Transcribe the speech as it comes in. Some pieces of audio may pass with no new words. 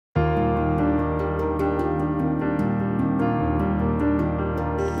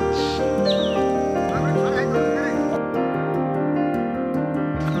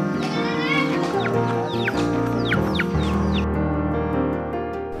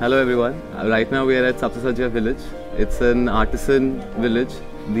Hello everyone. Right now we are at Saptasajya village. It's an artisan village.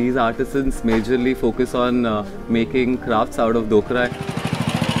 These artisans majorly focus on making crafts out of dhokra.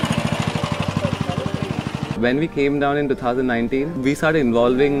 When we came down in 2019, we started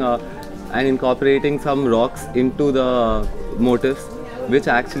involving and incorporating some rocks into the motifs, which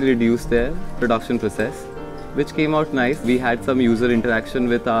actually reduced their production process, which came out nice. We had some user interaction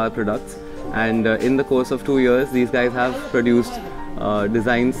with our products, and in the course of 2 years, these guys have produced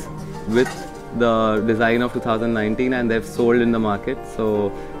designs with the design of 2019 and they've sold in the market.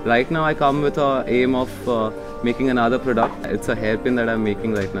 So right now I come with an aim of making another product. It's a hairpin that I'm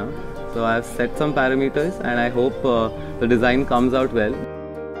making right now. So I've set some parameters and I hope the design comes out well.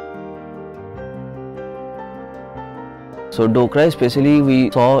 So dhokra especially we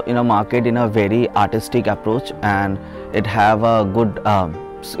saw in a market in a very artistic approach, and it have a good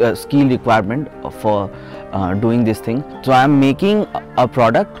skill requirement for doing this thing. So I am making a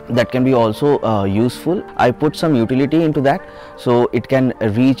product that can be also useful. I put some utility into that so it can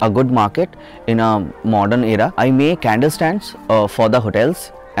reach a good market in a modern era. I make candle stands for the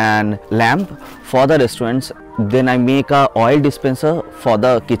hotels and lamp for the restaurants. Then I make a oil dispenser for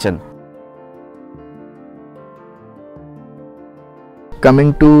the kitchen.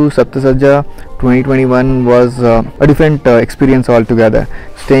 Coming to Saptasajya 2021 was a different experience altogether.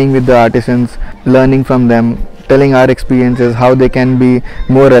 Staying with the artisans, learning from them, telling our experiences, how they can be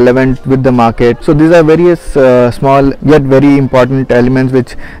more relevant with the market. So these are various small yet very important elements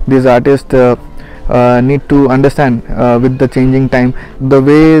which these artists need to understand with the changing time. The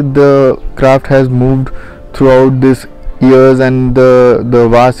way the craft has moved throughout these years and the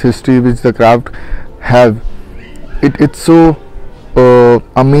vast history which the craft have, it's so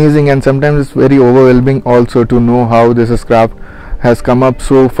amazing, and sometimes it's very overwhelming also to know how this craft has come up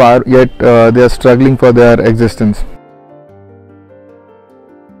so far, yet they are struggling for their existence.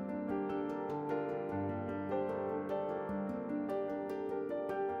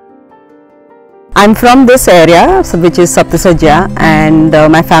 I'm from this area, which is Saptasajya, and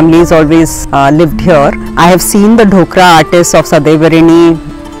my family has always lived here. I have seen the dhokra artists of Sadaivarini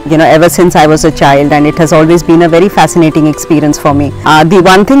ever since I was a child, and it has always been a very fascinating experience for me. The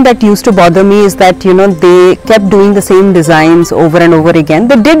one thing that used to bother me is that they kept doing the same designs over and over again.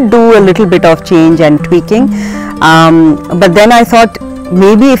 They did do a little bit of change and tweaking, but then I thought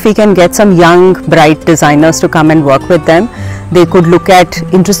maybe if we can get some young bright designers to come and work with them, they could look at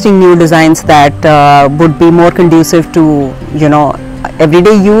interesting new designs that would be more conducive to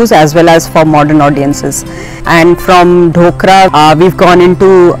everyday use as well as for modern audiences. And from dhokra we've gone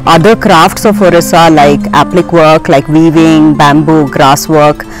into other crafts of Odisha like applique work, like weaving, bamboo, grass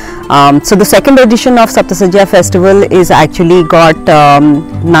work. So the second edition of Saptasajya Festival is actually got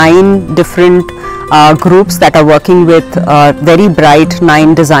 9 different groups that are working with very bright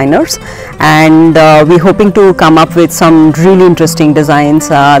 9 designers, and we're hoping to come up with some really interesting designs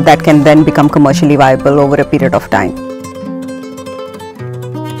that can then become commercially viable over a period of time.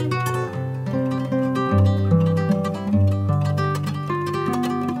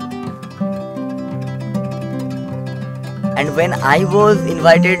 And when I was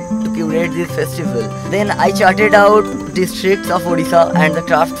invited to curate this festival, then I charted out districts of Odisha and the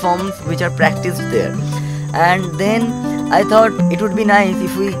craft forms which are practiced there. And then I thought it would be nice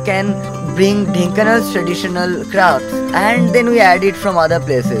if we can bring Dhenkanal's traditional crafts and then we add it from other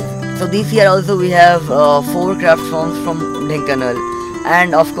places. So this year also we have 4 craft forms from Dhenkanal,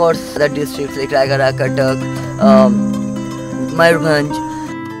 and of course other districts like Raigada, Cuttack, Mayurbhanj.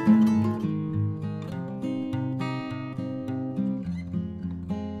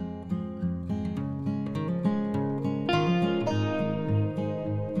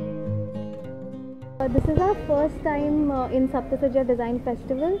 This is our first time in Saptasajya Design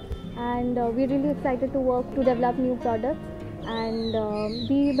Festival, and we're really excited to work to develop new products. And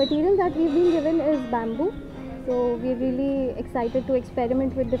the material that we've been given is bamboo, so we're really excited to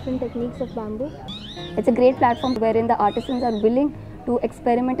experiment with different techniques of bamboo. It's a great platform wherein the artisans are willing to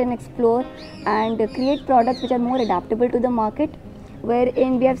experiment and explore and create products which are more adaptable to the market,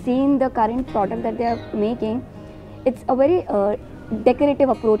 wherein we have seen the current product that they are making. It's a very decorative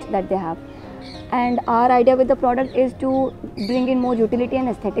approach that they have. And our idea with the product is to bring in more utility and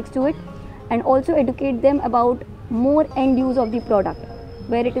aesthetics to it, and also educate them about more end use of the product,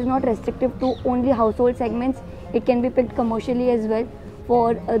 where it is not restrictive to only household segments. It can be picked commercially as well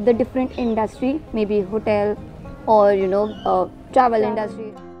for the different industry, maybe hotel or travel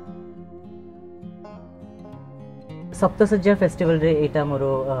industry. Saptasajya Festival re eta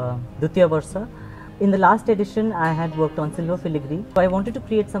moro dutiya barsha. In the last edition I had worked on silver-filigree. So I wanted to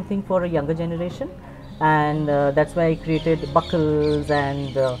create something for a younger generation, and that's why I created buckles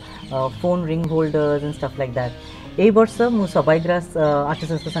and phone ring holders and stuff like that. ए वर्ष मु सबाई grass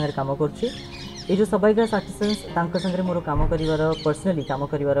artisans संगे काम करुच्ची ये जो सबाई grass artisans तांको संगे मोर काम करिवार पर्सनली काम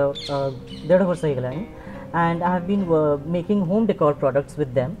करिवार 1.5 वर्ष हो गलानी and I have been making home decor products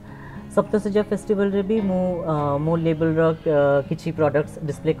with them सप्तसज्जा festival रे भी मो लेबल रो किछि प्रोडक्ट्स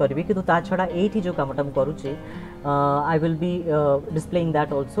डिस्प्ले करबी किंतु ता छडा एठी जो कामटा मु करूची I will be displaying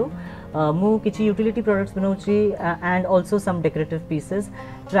that also मु किछि utility products बनाउची and also some decorative pieces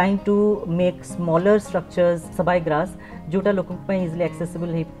trying to make smaller structures सबाई ग्रास जोटा लोक पे easily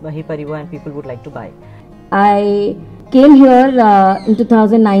accessible hey परिबो and people would like to bye I came here in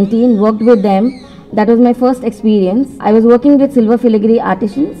 2019, worked with them. That was my first experience. I was working with silver-filigree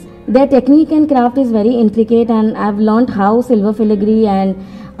artisans. Their technique and craft is very intricate, and I've learned how silver-filigree and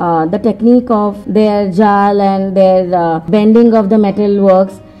the technique of their jal and their bending of the metal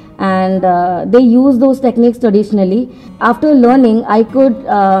works, and they use those techniques traditionally. After learning, I could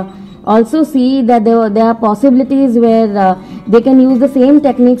also see that there are possibilities where they can use the same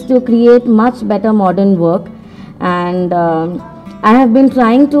techniques to create much better modern work, and I have been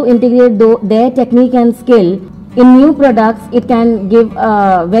trying to integrate their technique and skill in new products. It can give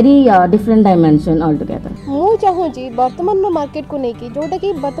a very different dimension altogether. मु चाहूँगी वर्तमान market को लेकिन जोटा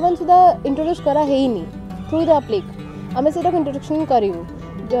कि वर्तमान सुधा introduce करा है ही नहीं थ्रू द एप्लिक आम से इंट्रोडक्शन करूँ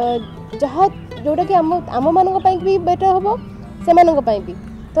जहाँ जोटा कि आम मान भी बेटर हम से भी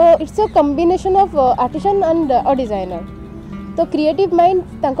तो it's a combination of artisan and a designer तो क्रिएटिव माइंड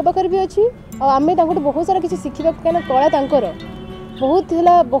तांको पाखर भी अच्छी और आमे तांको बहुत सारा किसी शिखिबा कना कला तांकर बहुत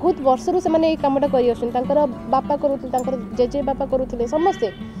हला बहुत वर्षरु से माने ए कामटा करि आछन तांकर बापा करूथि तांकर जेजे बापा करूथिले समस्ते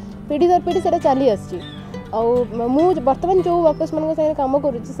पीढ़ी दर पीढ़ी सेटा चली आछि और मु वर्तमान जो वर्कर्स मन संगे काम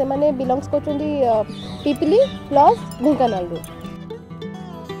करूछि से माने belongs करछन्ती Pipli plus Dhenkanal row.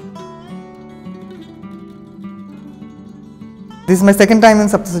 This is my second time in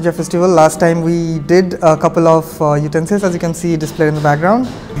Saptasajya Festival. Last time we did a couple of utensils, as you can see displayed in the background.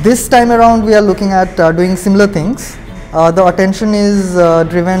 This time around we are looking at doing similar things. The attention is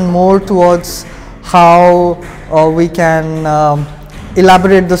driven more towards how we can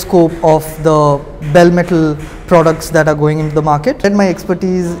elaborate the scope of the bell metal products that are going into the market. And my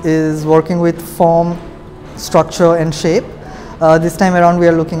expertise is working with form, structure and shape. This time around we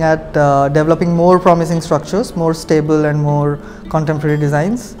are looking at developing more promising structures, more stable and more contemporary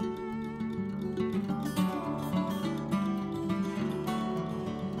designs.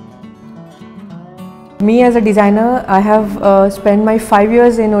 Me as a designer, I have spent my 5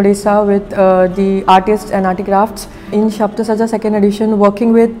 years in Odisha with the artists and articrafts in Saptasajya second edition,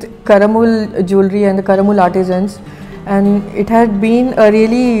 working with Karamul jewellery and the Karamul artisans, and it had been a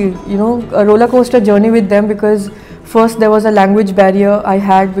really a roller coaster journey with them because first there was a language barrier I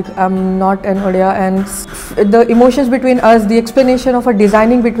had, I'm not an Odia, and the emotions between us, the explanation of a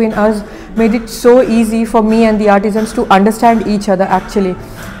designing between us made it so easy for me and the artisans to understand each other actually.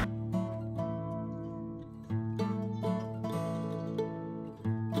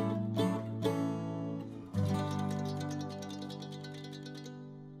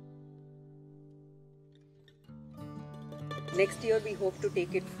 Next year we hope to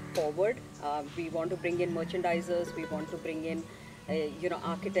take it forward. We want to bring in merchandisers, we want to bring in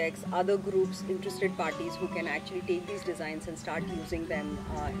architects, other groups, interested parties who can actually take these designs and start using them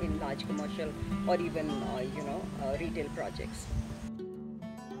in large commercial or even retail projects.